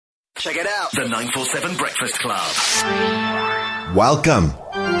Check it out. The 947 Breakfast Club. Welcome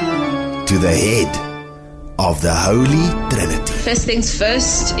to the head of the Holy Trinity. First things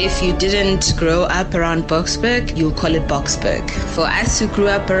first, if you didn't grow up around Boksburg, you'll call it Boksburg. For us who grew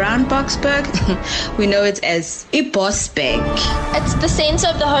up around Boksburg, we know it as Ibosberg. It's the center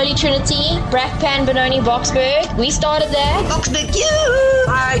of the Holy Trinity, Brakpan, Benoni, Boksburg. We started there. Boksburg,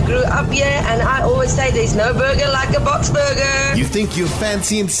 I grew up here and I always say there's no burger like a Boksburger. You think you're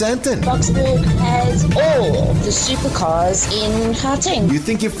fancy in Sandton? Boksburg has all the supercars in Gauteng. You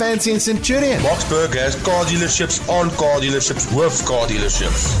think you're fancy in Centurion? Boksburg has car dealerships on car dealerships with car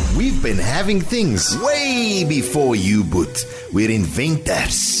dealerships. We've been having things way before you, Boet. We're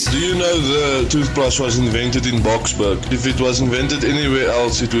inventors. Do you know the toothbrush was invented in Boksburg? If it was invented anywhere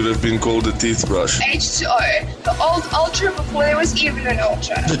else, it would have been called a teeth brush. H2O, the old Ultra before there was even an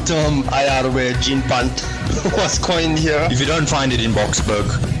Ultra. The term IRW gin punt was coined here. If you don't find it in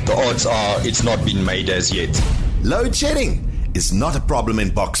Boksburg, the odds are it's not been made as yet. Load shedding is not a problem in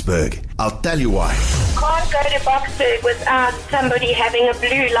Boksburg. I'll tell you why. Can't go to Boksburg without somebody having a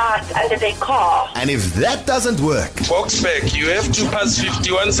blue light under their car. And if that doesn't work, Boksburg, you have to pass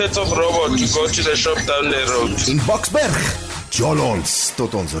 51 sets of robots to go to the shop down the road. in Boksburg, jol ons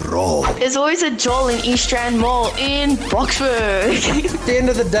tot ons rol. There's always a Jol in East Rand Mall in Boksburg. At the end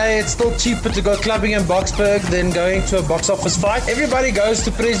of the day, it's still cheaper to go clubbing in Boksburg than going to a box office fight. Everybody goes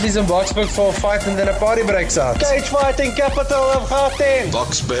to Presley's in Boksburg for a fight and then a party breaks out. Cage fighting capital of Gauteng.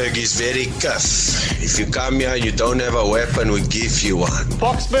 Boksburg is very tough. If you come here and you don't have a weapon, we give you one.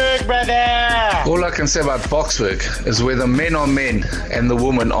 Boksburg, brother! All I can say about Boksburg is where the men are men and the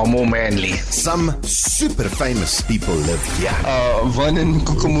women are more manly. Some super famous people live here. Vanen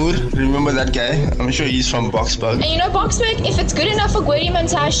Kukumur, remember that guy? I'm sure he's from Boksburg. And you know, Boksburg, if it's good enough for Gwedi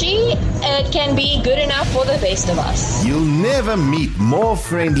Mantashi, it can be good enough for the best of us. You'll never meet more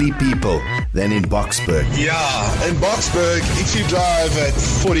friendly people than in Boksburg. Yeah, in Boksburg, if you drive at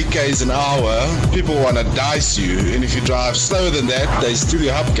 40 k's an hour, people want to dice you. And if you drive slower than that, they steal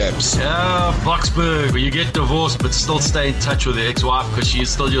your hubcaps. Yeah, Boksburg, where you get divorced but still stay in touch with your ex-wife because she is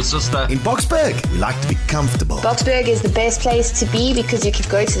still your sister. In Boksburg, we like to be comfortable. Boksburg is the best place to be because you could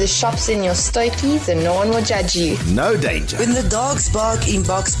go to the shops in your stokies and no one will judge you. No danger. When the dogs bark in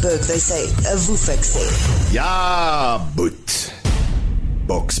Boksburg, they say, a woefik say. Ja, Boet.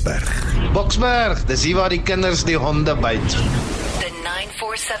 Boksburg. Boksburg, dis hier waar die kinders die honde byt. The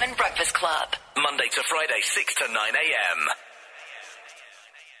 947 Breakfast Club. Monday to Friday, 6 to 9 a.m.